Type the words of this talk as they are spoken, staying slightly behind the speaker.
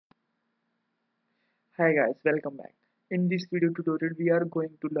Hi guys, welcome back. In this video tutorial, we are going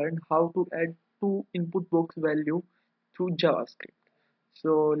to learn how to add two input box value through JavaScript.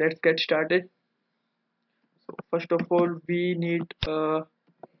 So let's get started. So first of all, we need a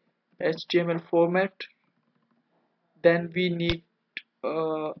HTML format. Then we need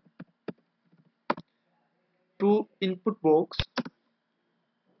uh, two input box,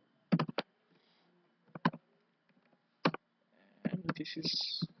 and this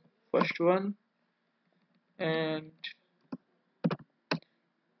is first one, and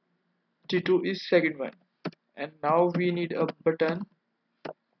T2 is second one. And now we need a button.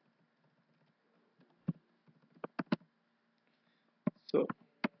 So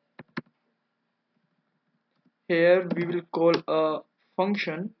here we will call a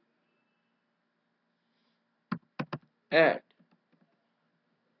function add.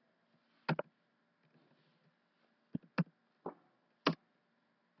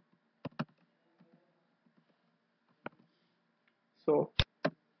 So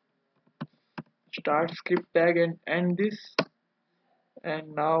start script tag and end this,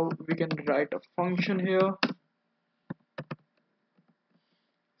 and now we can write a function here.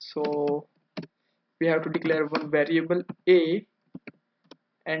 So we have to declare one variable a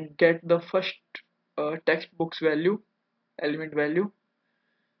and get the first text box value, element value.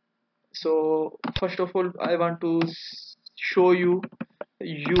 So first of all, I want to show you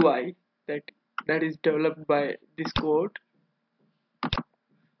UI that is developed by this code.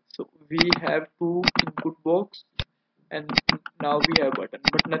 So we have two input box, and now we have button,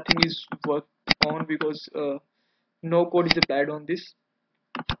 but nothing is worked on because no code is applied on this.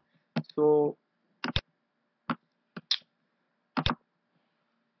 So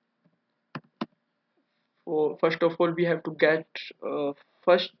first of all, we have to get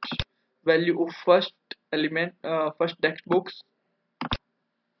first value of first element, first text box.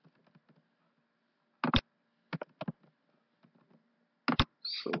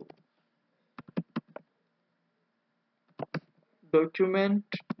 So document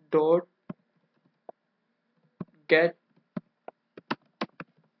dot get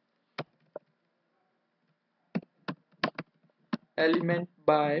element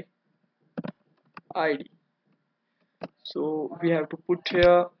by id. So we have to put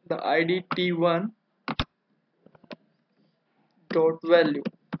here the id t1 dot value,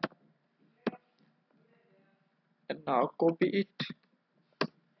 and now copy it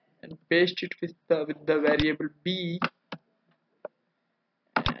and paste it with the variable b,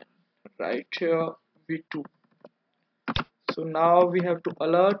 and right here v2. So now we have to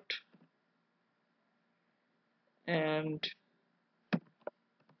alert, and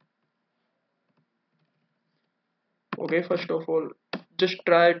okay, first of all, just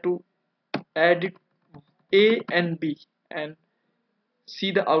try to add it a and b and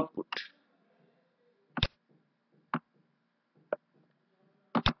see the output.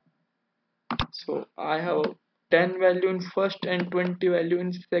 So I have 10 value in first and 20 value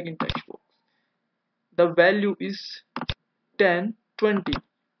in second text box. The value is 10 20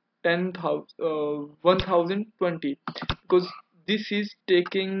 10,000 1020, because this is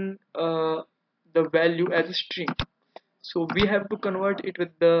taking the value as a string, so we have to convert it with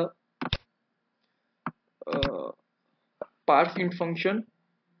the uh, parseInt function.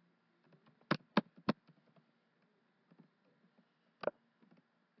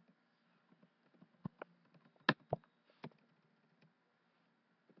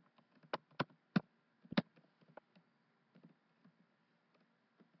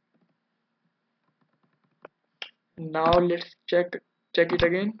 Now let's check it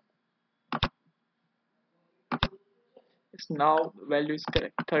again. Yes, now value is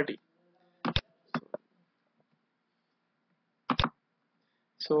correct, 30.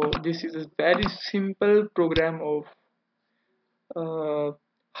 So this is a very simple program of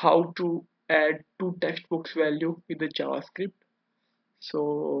how to add two text box value with the JavaScript.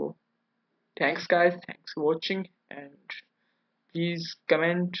 So thanks guys, thanks for watching, and please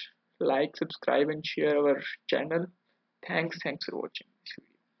comment, like, subscribe and share our channel. Thanks for watching this video.